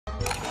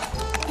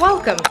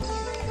Welcome.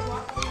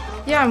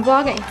 Yeah, I'm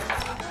vlogging.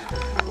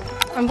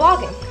 I'm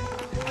vlogging.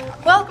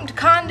 Welcome to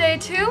con day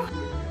 2.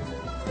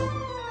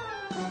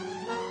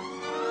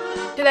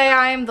 Today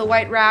I am the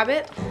White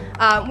Rabbit.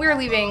 We're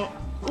leaving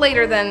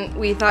later than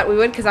we thought we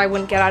would because I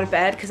wouldn't get out of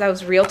bed because I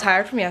was real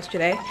tired from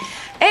yesterday.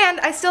 And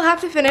I still have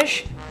to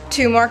finish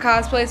 2 more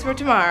cosplays for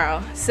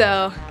tomorrow,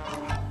 so.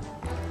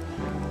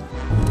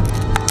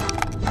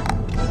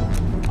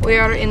 We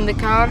are in the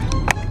car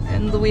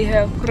and we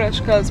have Crush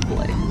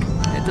cosplay.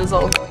 It is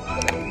all going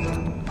great.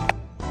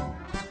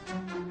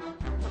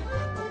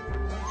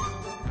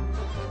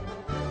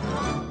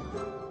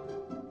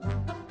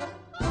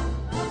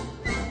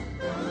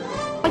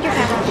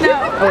 No.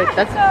 Oh wait,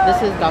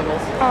 this is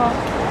goggles. Oh.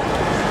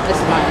 This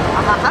is mine.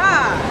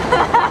 Aha!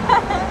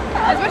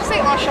 I was about to say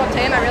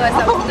enchanté and I realized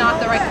that was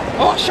not the right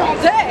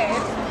enchanté!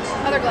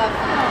 Other glove.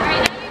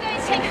 Alright, now you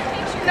guys take a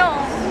picture. No.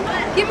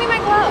 Give me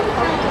my glove.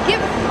 Give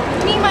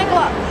me my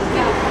glove.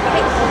 Hey,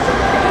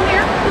 come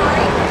here.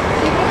 Alright.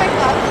 Give me my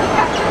glove.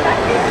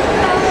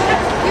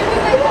 Give me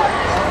my glove.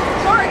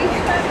 Sorry.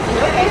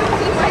 Give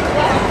me my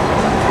glove.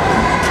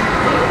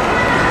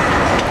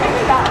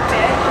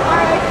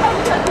 Alright.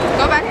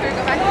 Go back through,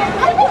 go back through.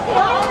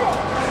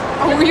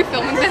 Oh, were you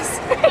filming this?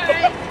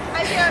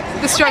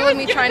 The struggle of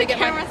me trying to get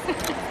my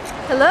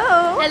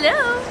Hello.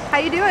 Hello. How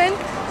you doing?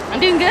 I'm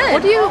doing good.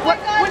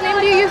 What name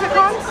do you use at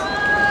cons?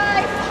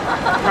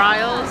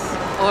 Riles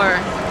or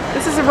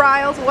This is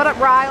Riles. What up,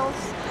 Riles?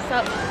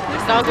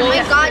 goggles. Oh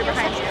my god, you're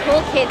such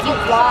cool kids. You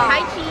vlog.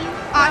 Hi, Cheese.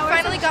 I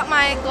finally got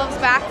my gloves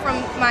back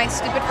from my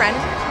stupid friend.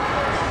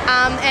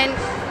 And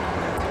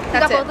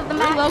that's got it. both of them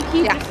back? Low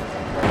key. Yeah.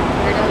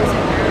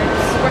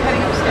 We're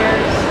heading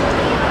upstairs.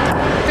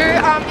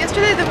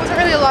 Yesterday there wasn't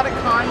really a lot of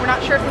con. We're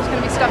not sure if there's going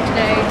to be stuff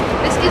today.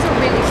 This is a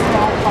really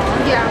small con.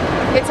 Yeah.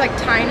 It's like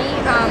tiny.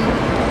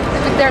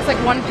 There's like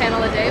 1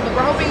 panel a day, but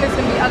we're hoping there's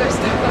going to be other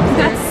stuff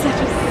upstairs. That's such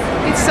a...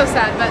 It's so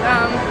sad, but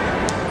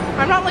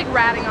I'm not like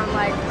ratting on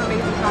like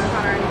Amazing Comic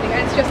Con or anything.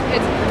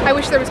 I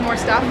wish there was more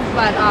stuff,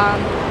 but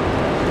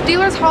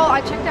Dealer's Hall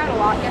I checked out a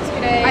lot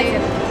yesterday.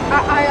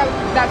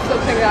 That's the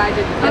thing that I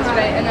did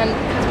yesterday, and then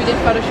because we did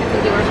photo shoots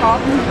in Dealer's Hall.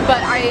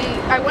 But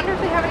I wonder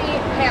if they have any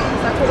panels.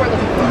 That's what we're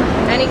looking for.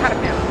 Any kind of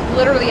panel,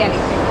 literally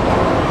anything.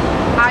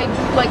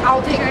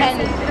 I'll take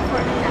any.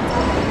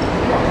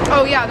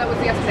 Oh yeah, that was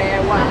yesterday.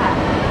 I won.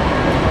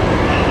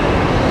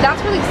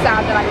 That's really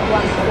sad that I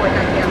won the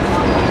Fortnite panel.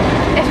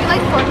 If you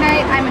like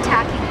Fortnite, I'm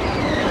attacking you.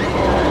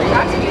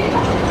 That's me.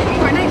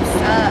 Fortnite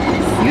sucks.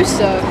 You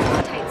suck.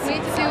 We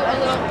need to do a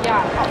little,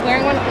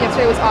 wearing one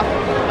yesterday was awful.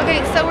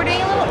 Okay, so we're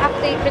doing a little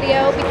update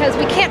video because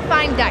we can't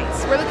find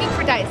dice. We're looking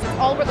for dice. That's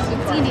all we're looking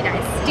for. D&D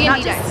dice.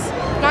 D&D dice.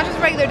 Not just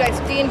regular dice,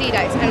 D&D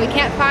dice. And we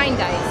can't find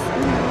dice.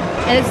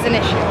 And this is an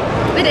issue.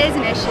 It is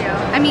an issue.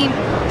 I mean,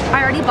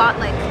 I already bought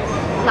like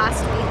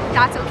last week.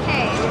 That's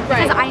okay.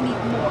 Right. Because I need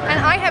more. And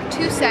I have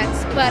 2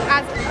 sets, but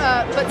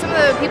some of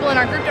the people in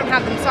our group don't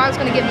have them, so I was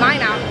going to give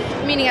mine out.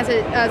 Meaning as a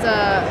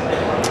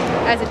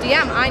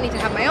DM, I need to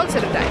have my own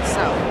set of dice.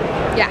 So,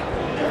 yeah,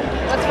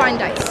 let's find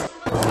dice.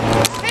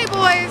 Hey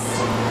boys!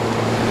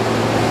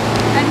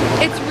 And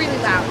it's really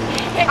loud.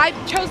 I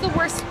chose the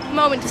worst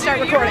moment to start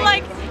recording. You were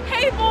like,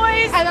 hey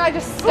boys! And then I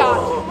just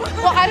stopped.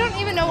 Well, I don't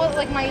even know what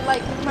like my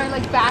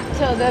back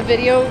to the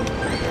video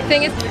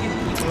thing is.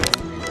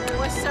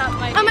 What's up,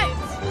 my I'm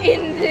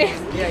in this.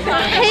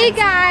 Hey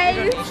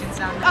guys.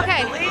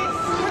 Okay.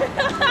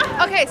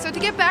 Okay, so to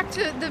get back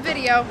to the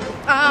video,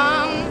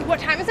 what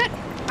time is it?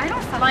 I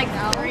don't feel like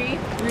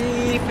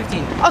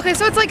 3:15. Okay,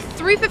 so it's like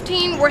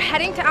 3:15. We're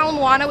heading to Ala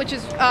Moana, which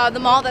is the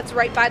mall that's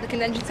right by the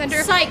convention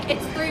center. Psych,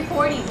 it's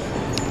 3:40.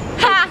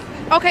 Ha!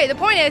 Okay, the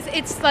point is,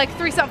 it's like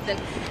 3 something.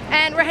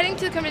 And we're heading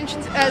to the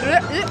convention,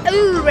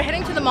 we're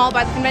heading to the mall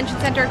by the convention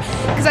center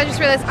because I just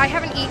realized I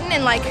haven't eaten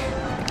in like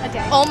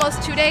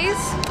almost 2 days,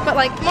 but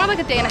like more like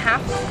a day and a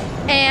half.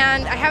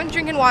 And I haven't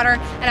drinking water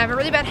and I have a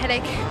really bad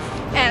headache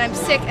and I'm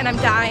sick and I'm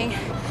dying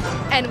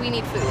and we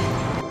need food.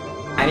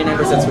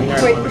 99% sweetener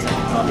and 1%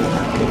 coffee.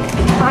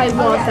 I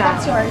want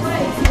that. That's yours.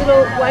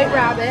 Little white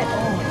rabbit.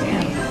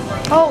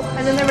 Oh,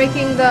 and then they're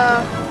making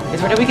the...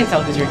 It's where we can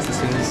tell who's your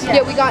sisters.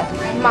 Yeah, we got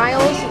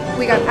Miles,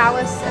 we got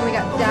Alice, and we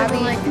got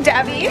Dabby.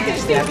 Dabby.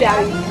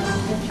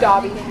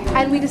 Dabby.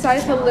 And we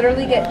decided to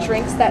literally get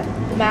drinks that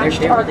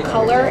matched our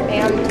color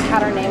and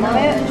had our name on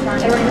it.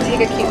 And we're gonna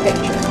take a cute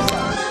picture.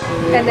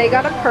 And they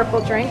got a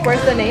purple drink.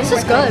 Where's the name? This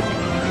is good.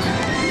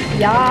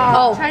 Yeah.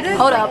 Oh,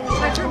 hold up.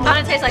 How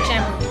does it taste like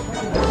shampoo?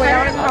 Wait, I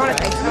wanna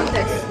taste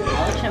this.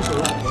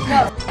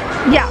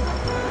 Yeah.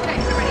 Okay,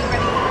 so ready.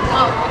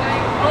 Oh,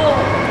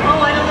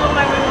 I don't know what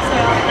I'm going to say.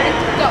 Ready?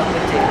 Go.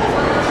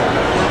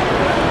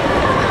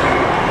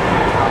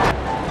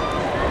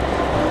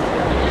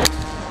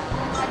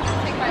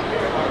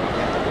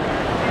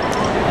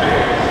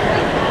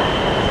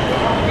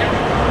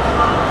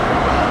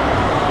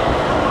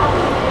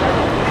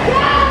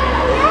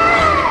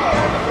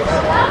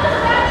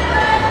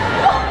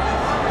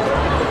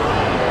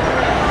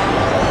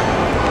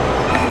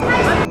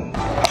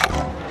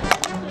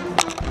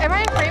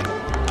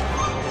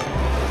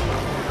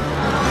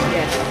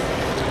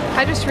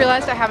 I just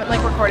realized I haven't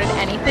like recorded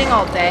anything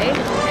all day.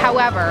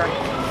 However,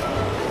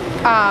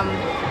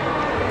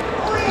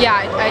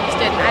 yeah, I just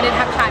didn't. I didn't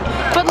have time.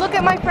 But look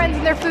at my friends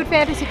in their food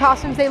fantasy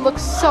costumes. They look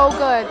so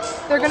good.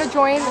 They're gonna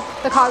join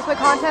the cosplay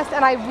contest,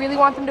 and I really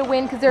want them to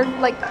win because they're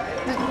like,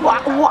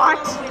 what?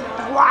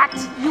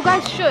 You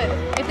guys should.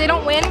 If they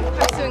don't win,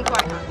 I'm suing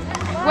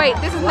QuackCon. Wait,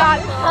 this is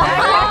not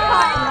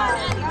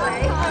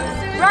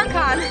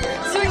QuackCon.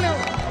 Suing them.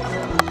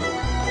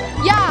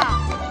 Yeah.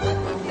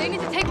 They need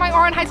to take my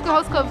Oran High School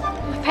Host Club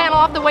panel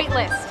off the wait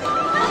list.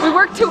 We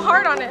worked too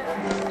hard on it.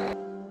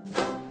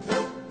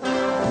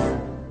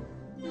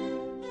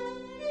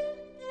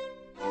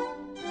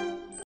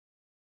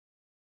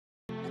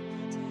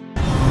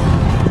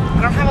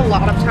 I don't have a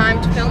lot of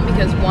time to film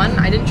because one,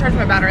 I didn't charge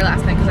my battery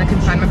last night because I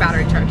couldn't find my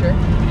battery charger.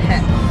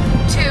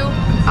 Two,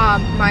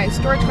 my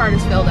storage card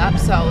is filled up,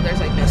 so there's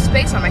like no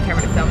space on my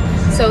camera to film.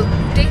 So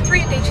day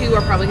 3 and day 2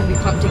 are probably gonna be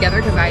clumped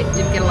together because I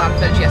didn't get a lot of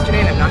footage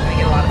yesterday and I'm not gonna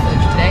get a lot of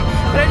footage today.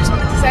 But I just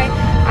wanted to say,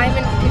 I'm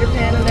in Peter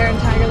Pan and they're in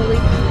Tiger Lily.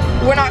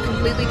 We're not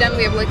completely done.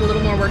 We have like a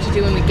little more work to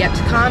do when we get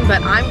to con,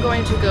 but we're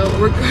going to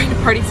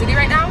Party City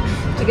right now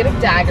to get a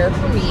dagger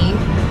for me.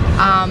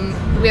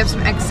 We have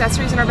some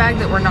accessories in our bag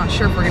that we're not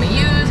sure if we're gonna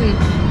use, and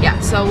yeah,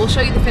 so we'll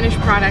show you the finished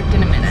product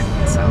in a minute,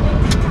 so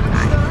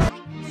bye.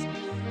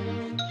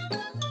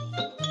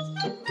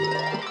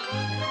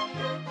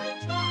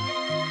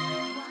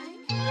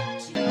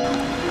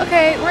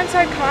 Okay, we're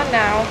inside con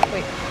now.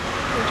 Wait,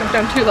 we jumped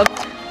down 2 levels.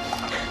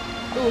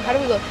 Ooh, how do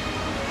we look?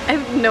 I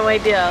have no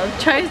idea.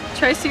 Try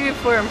see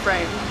if we're in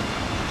frame.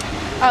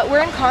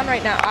 We're in con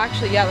right now.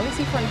 Actually, yeah, let me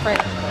see if we're in frame.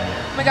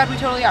 Oh my god, we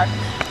totally are.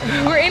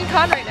 We're in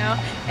con right now,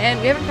 and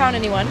we haven't found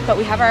anyone, but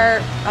we have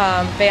our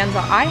bands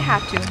on.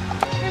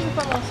 Here's a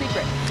fun little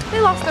secret.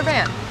 They lost their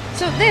band.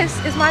 So this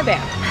is my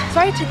band. So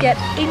I had to get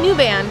a new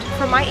band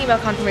for my email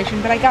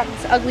confirmation, but I got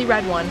this ugly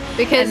red one,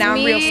 and now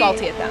I'm real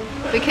salty at them.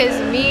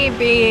 Because me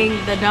being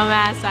the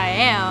dumbass I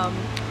am,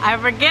 I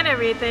forget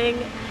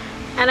everything,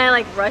 and I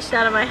like rushed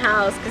out of my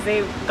house because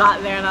they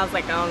got there, and I was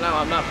like, oh no,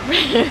 I'm not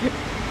prepared.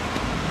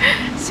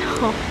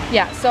 So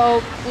yeah,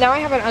 so now I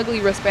have an ugly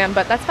wristband,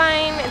 but that's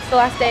fine. It's the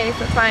last day,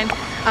 so it's fine.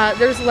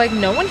 There's like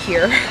no one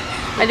here.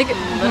 I think it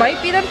might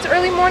be that it's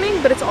early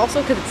morning, but it's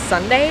also because it's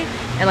Sunday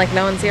and like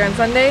no one's here on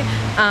Sunday.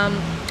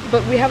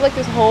 But we have like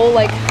this whole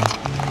like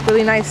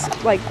really nice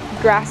like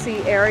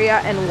grassy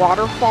area and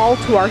waterfall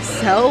to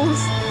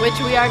ourselves, which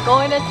we are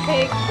going to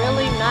take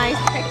really nice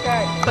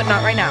pictures. But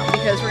not right now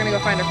because we're gonna go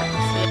find our friends.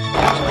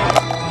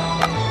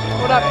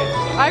 What up?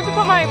 I have to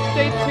put my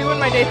day 2 and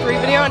my day 3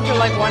 video into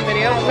like one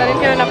video because I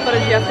didn't get enough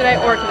footage yesterday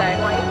or today.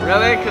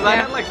 Really? Because I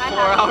had like 4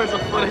 hours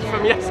of footage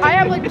from yesterday. I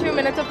have like 2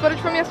 minutes of footage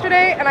from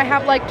yesterday and I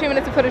have like 2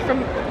 minutes of footage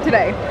from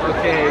today.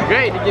 Okay,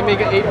 great. You can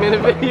make an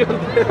 8-minute video.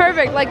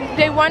 Perfect. Like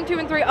day 1, 2,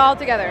 and 3 all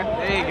together.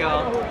 There you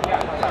go.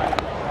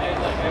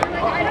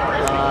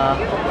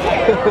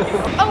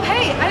 Oh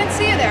hey, I didn't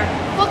see you there.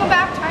 Welcome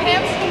back to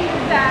Pam's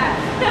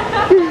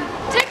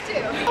Take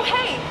 2. Oh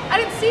hey, I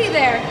didn't see you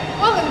there.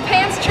 Welcome to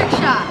Pam's Trick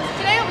Shot.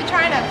 Today I'll be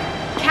trying to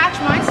catch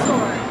my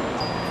sword.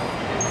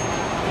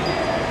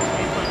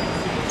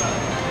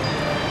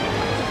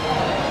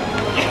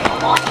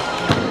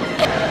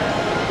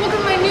 Welcome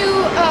to my new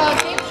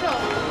game show,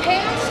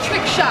 Pam's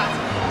Trick Shot.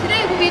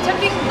 Today we'll be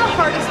attempting the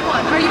hardest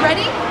one. Are you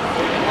ready?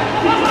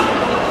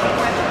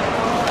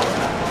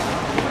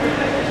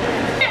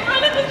 Get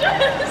rid of the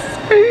dress.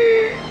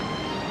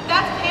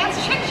 That's Pam's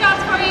Trick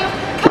Shots for you.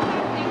 Come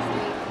back next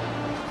week.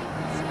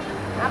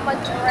 I'm a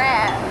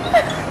giraffe.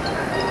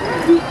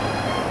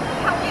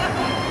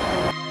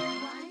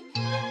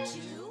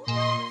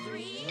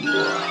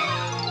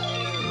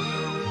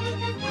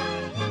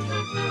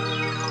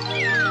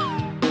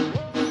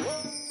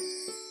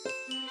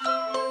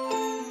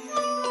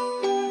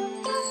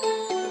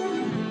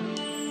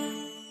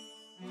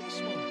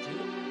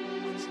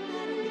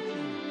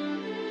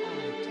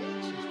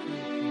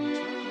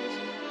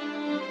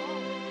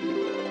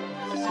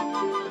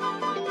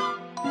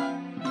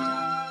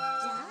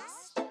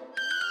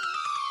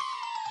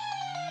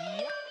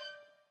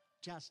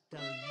 Just a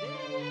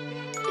little.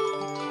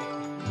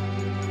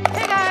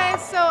 Hey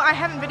guys, so I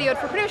haven't videoed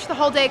for pretty much the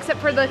whole day except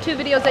for the 2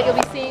 videos that you'll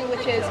be seeing,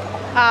 which is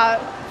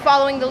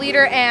following the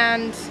leader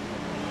and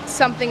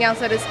something else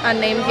that is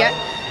unnamed yet.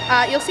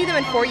 You'll see them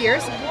in 4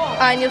 years,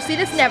 and you'll see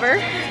this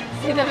never.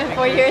 See them in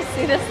 4 years,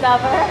 see this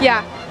never.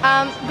 Yeah,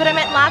 but I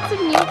met lots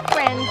of new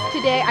friends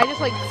today. I just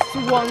like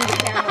swung the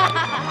camera.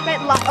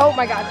 Oh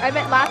my god, I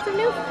met lots of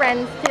new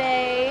friends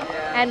today,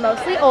 and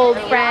mostly old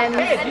friends,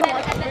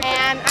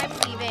 and I'm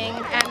leaving,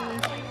 and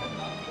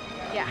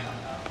yeah.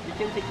 You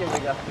can take your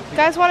wig off.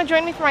 Guys, want to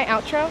join me for my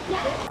outro?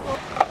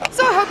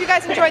 So I hope you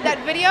guys enjoyed that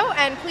video,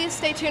 and please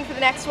stay tuned for the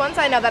next ones.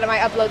 I know that my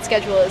upload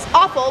schedule is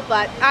awful,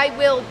 but I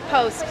will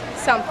post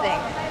something.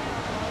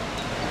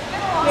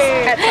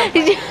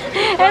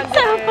 At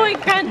some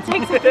point, Grant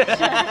takes a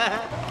picture.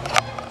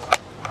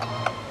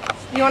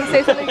 You want to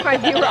say something to my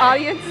viewer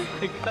audience?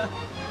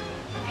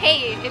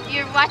 Hey, if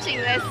you're watching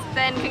this,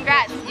 then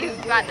congrats, you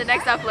got the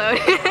next upload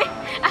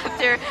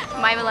after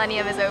my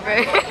millennium is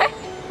over.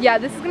 Yeah,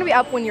 this is gonna be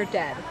up when you're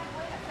dead.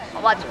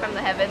 I'll watch it from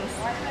the heavens.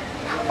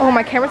 Oh,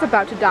 my camera's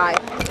about to die.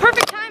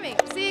 Perfect timing.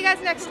 See you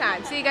guys next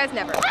time. See you guys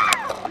never.